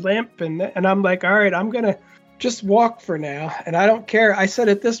kind of limp. And I'm like, all right, I'm going to just walk for now. And I don't care. I said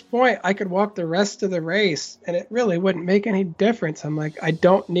at this point, I could walk the rest of the race and it really wouldn't make any difference. I'm like, I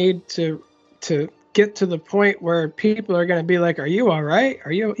don't need to get to the point where people are going to be like, are you all right?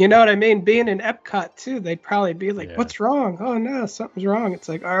 Are you know what I mean? Being in Epcot too, they'd probably be like, what's wrong? Oh no, something's wrong. It's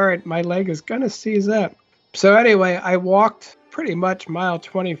like, all right, my leg is going to seize up. So anyway, I walked pretty much mile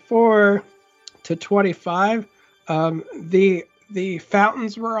 24 to 25. The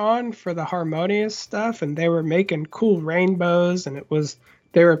fountains were on for the harmonious stuff, and they were making cool rainbows, and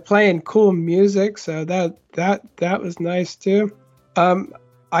they were playing cool music, so that was nice too.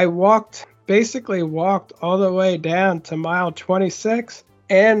 I basically walked all the way down to mile 26,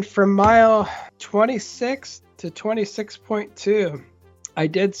 and from mile 26 to 26.2, I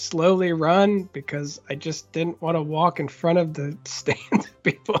did slowly run because I just didn't want to walk in front of the stand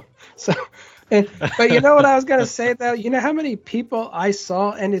people. So. But you know what I was going to say, though? You know how many people I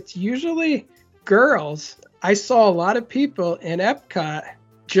saw? And it's usually girls. I saw a lot of people in Epcot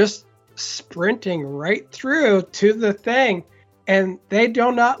just sprinting right through to the thing. And they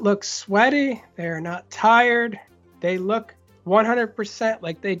do not look sweaty. They are not tired. They look 100%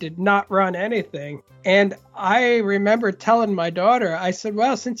 like they did not run anything. And I remember telling my daughter, I said,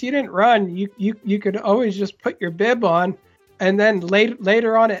 well, since you didn't run, you could always just put your bib on. And then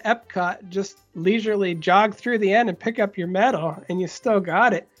later on at Epcot, just leisurely jog through the end and pick up your medal, and you still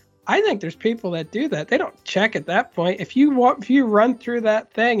got it. I think there's people that do that. They don't check at that point. If you run through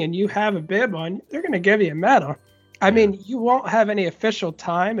that thing and you have a bib on, they're going to give you a medal. I mean, you won't have any official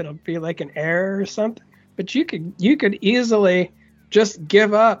time. It'll be like an error or something. But you could easily just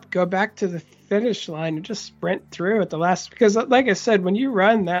give up, go back to the finish line, and just sprint through at the last. Because, like I said, when you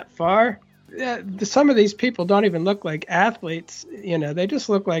run that far, some of these people don't even look like athletes, they just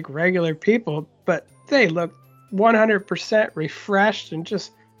look like regular people, but they look 100% refreshed and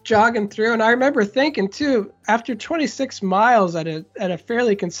just jogging through. And I remember thinking too, after 26 miles at a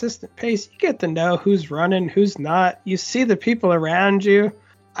fairly consistent pace, you get to know who's running, who's not. You see the people around you.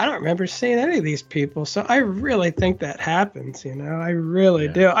 I don't remember seeing any of these people. So I really think that happens, I really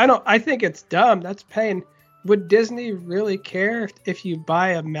do. I think it's dumb. That's paying. Would Disney really care if you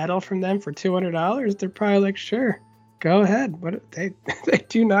buy a medal from them for $200? They're probably like, sure, go ahead. But they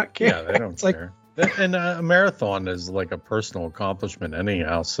do not care. Yeah, they don't care. And a marathon is like a personal accomplishment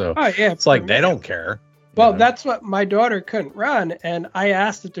anyhow. So it's like they don't care. Well, that's what my daughter couldn't run. And I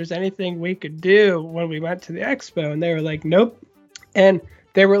asked if there's anything we could do when we went to the expo. And they were like, nope. And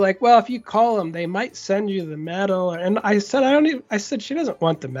they were like, well, if you call them, they might send you the medal. And I said, I said, she doesn't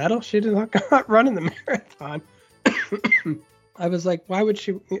want the medal. She did not running the marathon. I was like, why would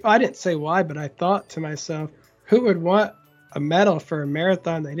she? I didn't say why, but I thought to myself, who would want a medal for a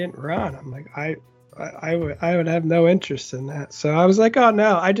marathon they didn't run? I'm like, I would have no interest in that. So I was like, oh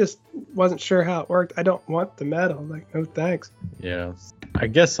no, I just wasn't sure how it worked. I don't want the medal. Like, no thanks. Yeah. I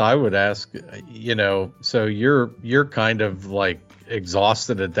guess I would ask, so you're kind of like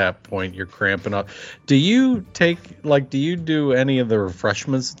exhausted at that point. You're cramping up. Do you do any of the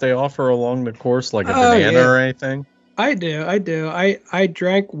refreshments that they offer along the course, like a banana or anything? I do. I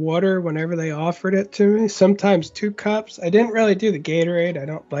drank water whenever they offered it to me. Sometimes 2 cups. I didn't really do the Gatorade. I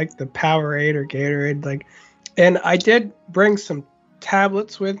don't like the Powerade or Gatorade. And I did bring some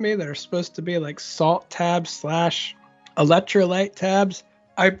tablets with me that are supposed to be like salt tabs / electrolyte tabs.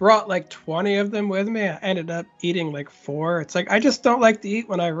 I brought like 20 of them with me. I ended up eating like 4. It's like I just don't like to eat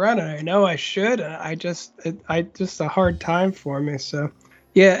when I run, and I know I should. It's a hard time for me. So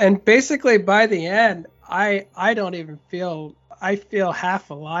yeah, and basically by the end, I don't even feel. I feel half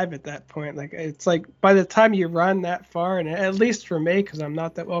alive at that point. Like it's like by the time you run that far, and at least for me, because I'm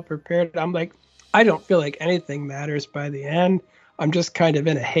not that well prepared, I'm like I don't feel like anything matters by the end. I'm just kind of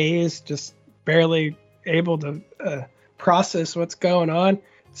in a haze, just barely able to process what's going on.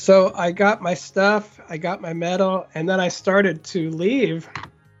 So I got my stuff, I got my medal, and then I started to leave.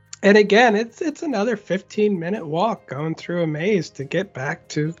 And again, it's another 15-minute walk going through a maze to get back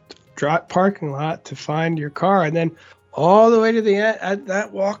to the parking lot to find your car, and then all the way to the end.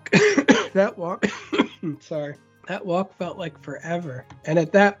 That walk sorry, that walk felt like forever. And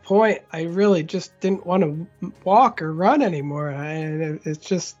at that point, I really just didn't want to walk or run anymore. And it's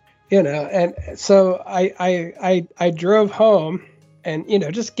just, and so I drove home. And,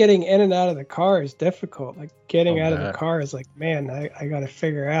 just getting in and out of the car is difficult. Like getting out of the car is like, man, I got to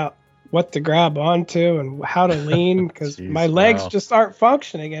figure out what to grab onto and how to lean because my legs just aren't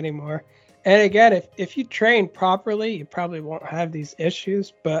functioning anymore. And again, if you train properly, you probably won't have these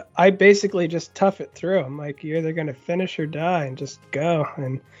issues. But I basically just tough it through. I'm like, you're either going to finish or die and just go.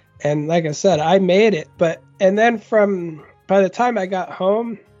 And like I said, I made it. And then by the time I got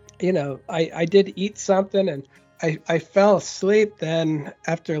home, I did eat something, and I fell asleep then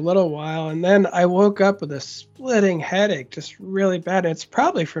after a little while. And then I woke up with a splitting headache, just really bad. And it's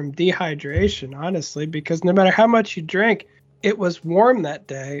probably from dehydration, honestly, because no matter how much you drink, it was warm that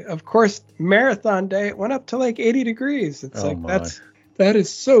day. Of course, marathon day, it went up to like 80 degrees. It's that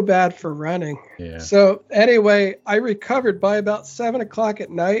is so bad for running. Yeah. So anyway, I recovered by about 7 o'clock at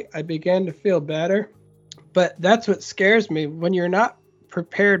night. I began to feel better. But that's what scares me. When you're not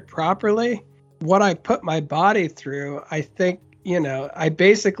prepared properly, what I put my body through, I think, I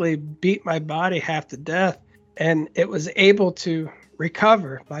basically beat my body half to death, and it was able to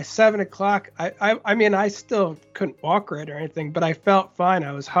recover by 7 o'clock. I mean, I still couldn't walk right or anything, but I felt fine.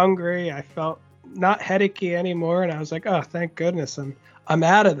 I was hungry. I felt not headachy anymore. And I was like, oh, thank goodness I'm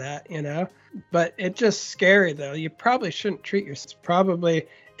out of that, but it's just scary though. You probably shouldn't treat yourself. Probably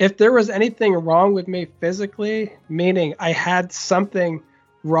if there was anything wrong with me physically, meaning I had something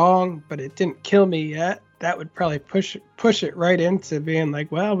wrong, but it didn't kill me yet, that would probably push it right into being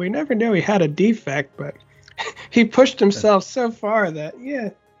like, well, we never knew he had a defect, but he pushed himself so far that,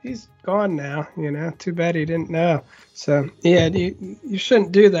 he's gone now, too bad he didn't know. So yeah, you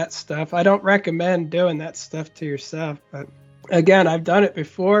shouldn't do that stuff. I don't recommend doing that stuff to yourself, but again, I've done it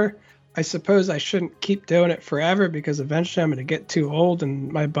before. I suppose I shouldn't keep doing it forever, because eventually I'm going to get too old and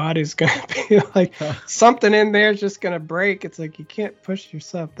my body's going to be like something in there is just going to break. It's like you can't push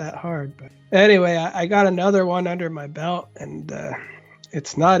yourself that hard. But anyway, I got another one under my belt, and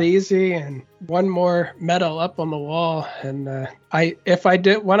it's not easy. And one more medal up on the wall. And I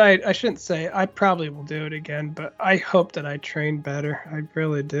shouldn't say I probably will do it again, but I hope that I train better. I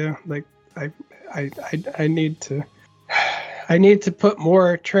really do. Like I need to. I need to put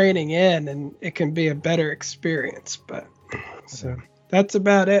more training in, and it can be a better experience. But so that's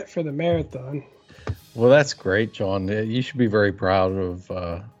about it for the marathon. Well, that's great, John. You should be very proud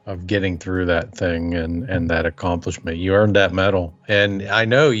of getting through that thing and that accomplishment. You earned that medal, and I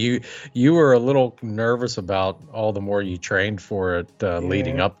know you were a little nervous about all the more you trained for it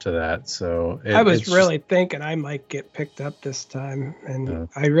leading up to that. So I was really thinking I might get picked up this time, and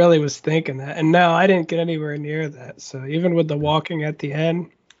I really was thinking that. And no, I didn't get anywhere near that. So even with the walking at the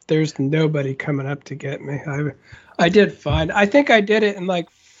end, there's nobody coming up to get me. I did fine. I think I did it in like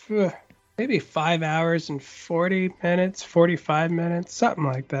maybe 5 hours and 40 minutes, 45 minutes, something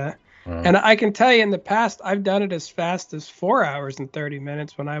like that. Wow. And I can tell you in the past, I've done it as fast as 4 hours and 30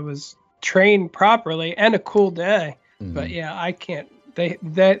 minutes when I was trained properly and a cool day. Mm-hmm. But yeah, I can't.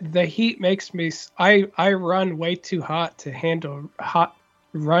 The heat makes me, I run way too hot to handle hot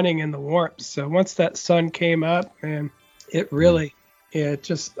running in the warmth. So once that sun came up, man, it really,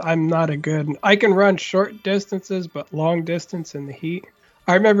 I'm not I can run short distances, but long distance in the heat.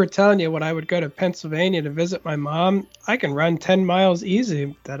 I remember telling you when I would go to Pennsylvania to visit my mom, I can run 10 miles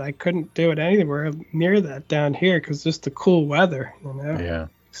easy, that I couldn't do it anywhere near that down here because just the cool weather, Yeah.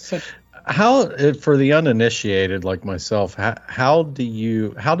 How, for the uninitiated like myself, how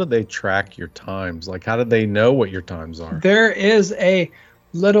do they track your times? Like, how do they know what your times are? There is a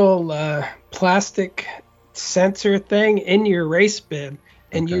little plastic sensor thing in your race bib,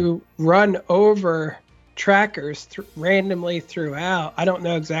 and you run over trackers randomly throughout. I don't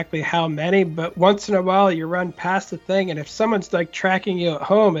know exactly how many, but once in a while you run past the thing, and if someone's like tracking you at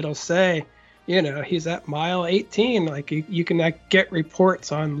home, it'll say, he's at mile 18. Like you can like get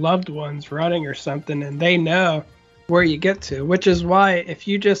reports on loved ones running or something, and they know where you get to, which is why if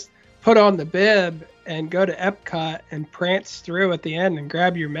you just put on the bib and go to Epcot and prance through at the end and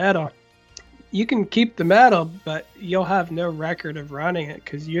grab your medal, you can keep the medal, but you'll have no record of running it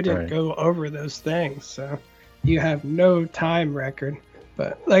because you didn't go over those things. So you have no time record.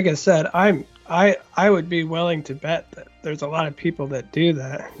 But like I said, I would be willing to bet that there's a lot of people that do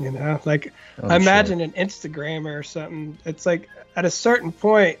that, like imagine an Instagrammer or something. It's like at a certain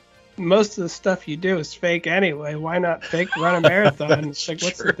point, most of the stuff you do is fake anyway. Why not run a marathon? It's like,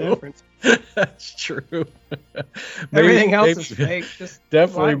 what's the difference? That's true. Everything else is fake. Just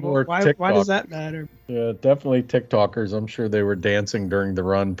definitely more TikTok. Why does that matter? Yeah, definitely TikTokers. I'm sure they were dancing during the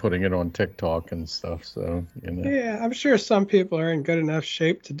run, putting it on TikTok and stuff. So, Yeah, I'm sure some people are in good enough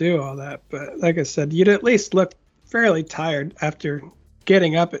shape to do all that. But like I said, you'd at least look fairly tired after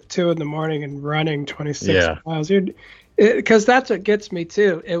getting up at 2 a.m. and running 26 miles. Because that's what gets me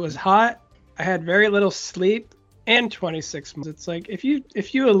too. It was hot. I had very little sleep. And 26 months. It's like if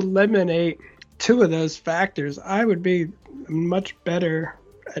you eliminate 2 of those factors, I would be a much better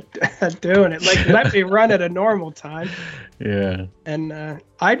at doing it. Like, let me run at a normal time. Yeah. And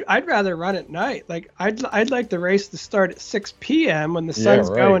I'd rather run at night. Like, I'd like the race to start at 6 p.m. when the sun's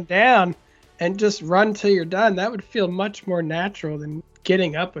going down, and just run till you're done. That would feel much more natural than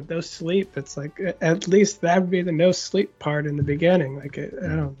getting up with no sleep. It's like, at least that would be the no sleep part in the beginning. Like, I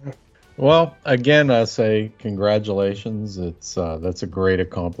don't know. Well, again, I say congratulations. It's that's a great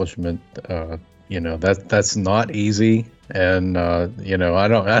accomplishment. That's not easy, and I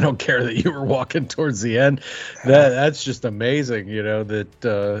don't care that you were walking towards the end. That's just amazing.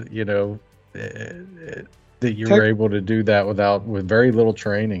 That you were able to do that with very little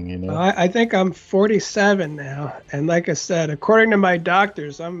training. I think I'm 47 now, and like I said, according to my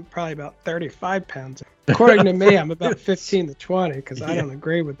doctors, I'm probably about 35 pounds. According to me, I'm about 15 to 20 because I don't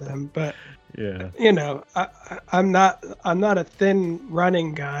agree with them. But I'm not a thin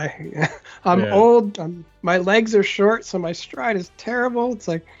running guy. I'm old. My legs are short, so my stride is terrible. It's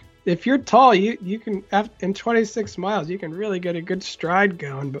like, if you're tall, you can, in 26 miles, you can really get a good stride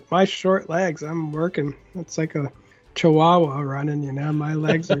going. But my short legs, I'm working. It's like a chihuahua running, my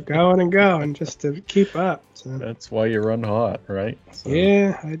legs are going and going just to keep up. So. That's why you run hot, right? So.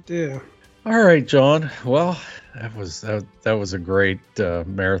 Yeah, I do. All right, John. Well, that was a great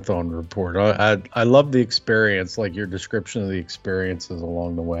marathon report. I love the experience, like your description of the experiences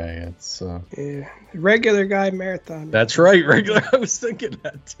along the way. It's regular guy marathon. That's right, regular. I was thinking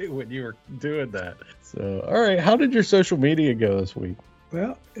that too when you were doing that. So, all right, how did your social media go this week?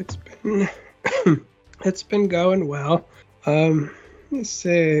 Well, it's been going well. Let's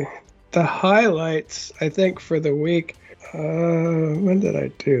see, the highlights I think for the week. When did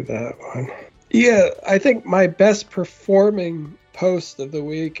I do that one? Yeah, I think my best performing post of the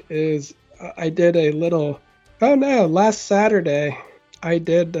week is I did last Saturday I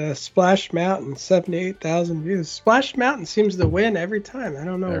did Splash Mountain, 78,000 views. Splash Mountain seems to win every time. I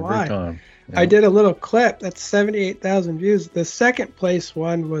don't know why. Every time. Yeah. I did a little clip. That's 78,000 views. The second place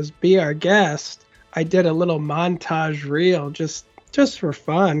one was Be Our Guest. I did a little montage reel just for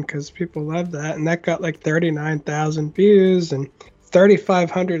fun because people love that. And that got like 39,000 views and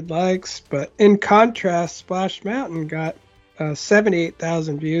 3,500 likes. But in contrast, Splash Mountain got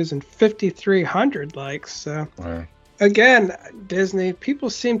 78,000 views and 5,300 likes. So again, Disney, people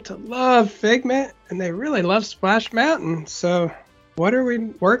seem to love Figment and they really love Splash Mountain. So what are we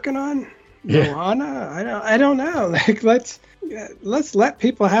working on? Moana? I don't know. Like, let's let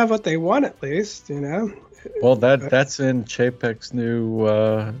people have what they want at least, Well, that's in Chapek's new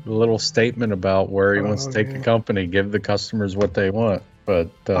little statement about where he wants to take the company, give the customers what they want. But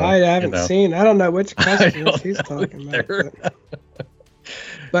I haven't seen. I don't know which customers he's talking about.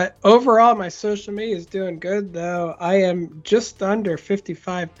 But overall, my social media is doing good, though. I am just under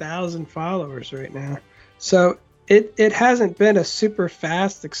 55,000 followers right now. So it hasn't been a super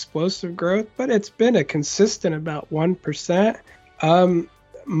fast, explosive growth, but it's been a consistent about 1%.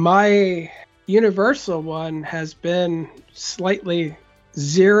 My Universal one has been slightly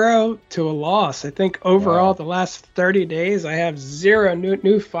 0 to a loss. I think overall the last 30 days I have 0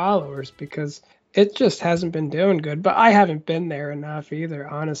 new followers because it just hasn't been doing good. But I haven't been there enough either,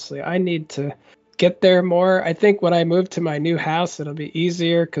 honestly. I need to get there more. I think when I move to my new house, it'll be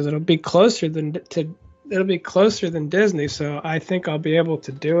easier because it'll be closer than Disney. So I think I'll be able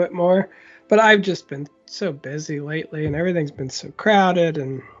to do it more. But I've just been so busy lately and everything's been so crowded,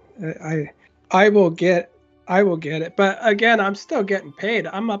 and I will get it. But again, I'm still getting paid.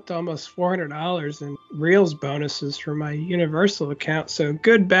 I'm up to almost $400 in Reels bonuses for my Universal account. So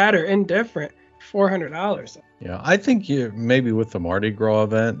good, bad, or indifferent, $400. Yeah, I think maybe with the Mardi Gras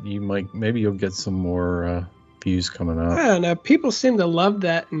event, you'll get some more views coming up. I don't know. People seem to love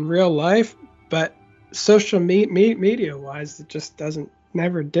that in real life, but social media wise, it just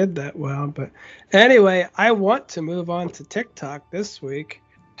never did that well. But anyway, I want to move on to TikTok this week.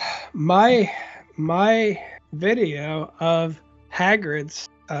 My video of Hagrid's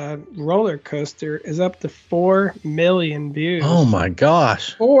roller coaster is up to 4 million views. Oh my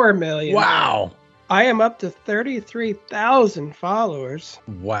gosh. 4 million. Wow. I am up to 33,000 followers.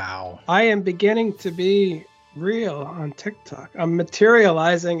 Wow. I am beginning to be real on TikTok. I'm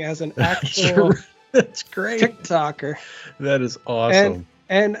materializing as an actual That's great. TikToker. That is awesome.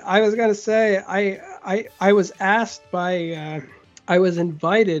 And I was going to say, I was asked by... I was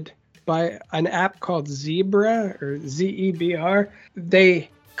invited by an app called Zebra or Zebr. They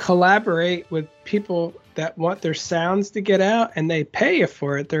collaborate with people that want their sounds to get out and they pay you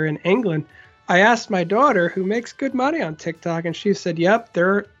for it. They're in England. I asked my daughter, who makes good money on TikTok, and she said, "Yep,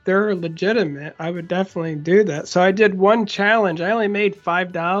 they're legitimate. I would definitely do that." So I did one challenge. I only made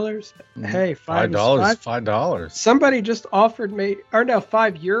 $5. Hey, $5. $5. Somebody just offered me, or no,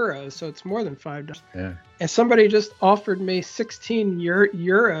 €5. So it's more than $5. Yeah. And somebody just offered me 16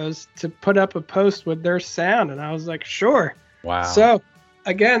 euros to put up a post with their sound, and I was like, sure. Wow. So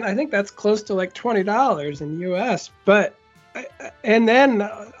again, I think that's close to like $20 in US. But and then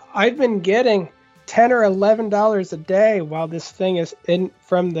I've been getting $10 or $11 a day while this thing is in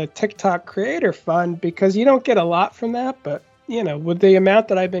from the TikTok Creator Fund, because you don't get a lot from that, but with the amount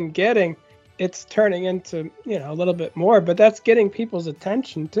that I've been getting, it's turning into a little bit more. But that's getting people's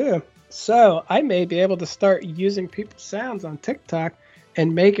attention too. So I may be able to start using people's sounds on TikTok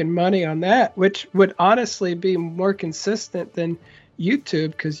and making money on that, which would honestly be more consistent than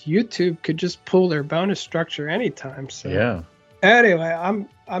YouTube, because YouTube could just pull their bonus structure anytime. So yeah. Anyway,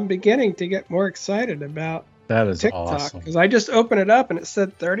 I'm beginning to get more excited about that is TikTok, awesome. because I just opened it up and it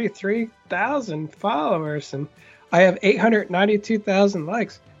said 33,000 followers and I have 892,000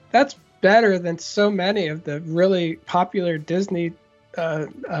 likes. That's better than so many of the really popular Disney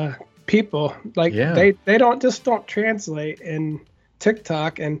people. Like they don't translate in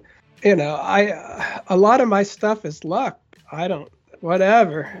TikTok, and a lot of my stuff is luck.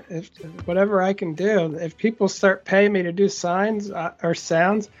 Whatever I can do. If people start paying me to do signs or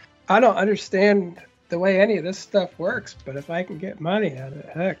sounds, I don't understand the way any of this stuff works, but if I can get money out of it,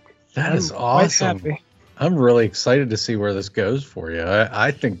 heck, that is awesome. Happy. I'm really excited to see where this goes for you.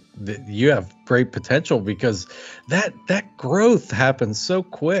 I think that you have great potential, because that growth happens so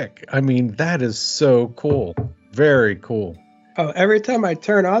quick. I mean, that is so cool. Very cool. Oh, every time I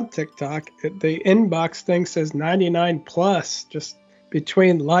turn on TikTok, the inbox thing says 99 plus, just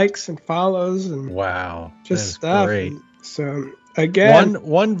between likes and follows and wow, just stuff. Great. So again,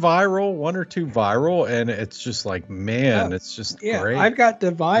 one or two viral, and it's just like, man, it's just great. I've got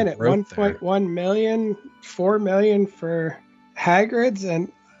Divine at 1.1 million, 4 million for Hagrid's, and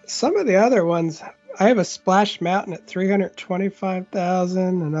some of the other ones. I have a Splash Mountain at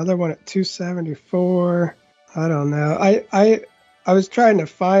 325,000, another one at 274. I don't know. I was trying to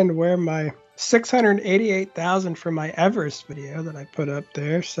find where my 688,000 for my Everest video that I put up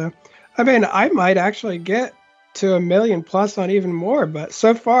there. So, I mean, I might actually get to 1 million plus on even more, but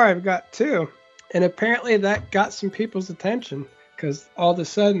so far I've got 2. And apparently that got some people's attention, because all of a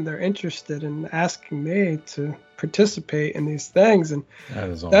sudden they're interested in asking me to participate in these things. And that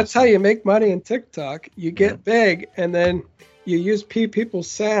is awesome. That's how you make money in TikTok. You get big, and then you use people's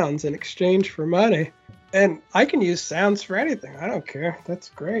sounds in exchange for money. And I can use sounds for anything. I don't care. That's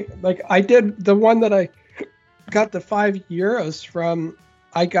great. Like I did the one that I got the €5 from.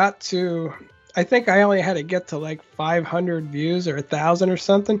 I think I only had to get to like 500 views or 1,000 or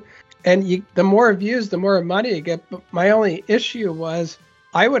something. And the more views, the more money you get. But my only issue was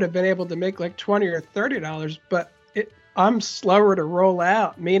I would have been able to make like $20 or $30, but I'm slower to roll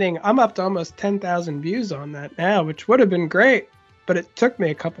out, meaning I'm up to almost 10,000 views on that now, which would have been great. But it took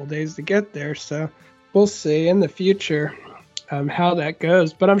me a couple days to get there. So we'll see in the future how that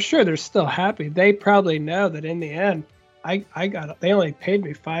goes. But I'm sure they're still happy. They probably know that in the end, they only paid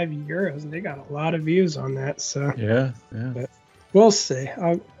me €5 and they got a lot of views on that. So yeah. But we'll see.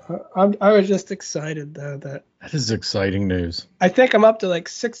 I was just excited though that is exciting news. I think I'm up to like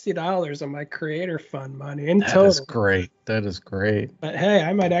 $60 on my Creator Fund money in total. That is great. But hey,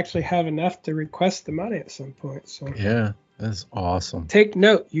 I might actually have enough to request the money at some point. So yeah, that's awesome. Take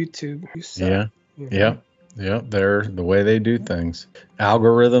note, YouTube. You suck. Yeah. Yeah, they're the way they do things.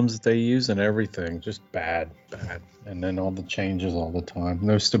 Algorithms that they use and everything, just bad. And then all the changes all the time.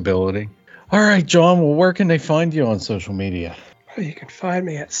 No stability. All right, John, well, where can they find you on social media? Well, you can find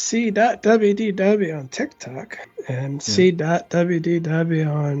me at c.wdw on TikTok and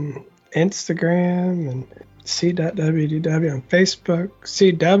c.wdw on Instagram and c.wdw on Facebook,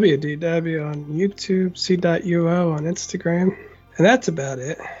 cwdw on YouTube, c.uo on Instagram. And that's about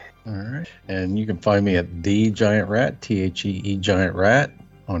it. All right. And you can find me at The Giant Rat, THEE Giant Rat,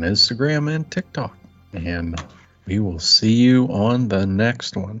 on Instagram and TikTok. And we will see you on the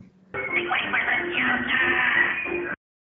next one.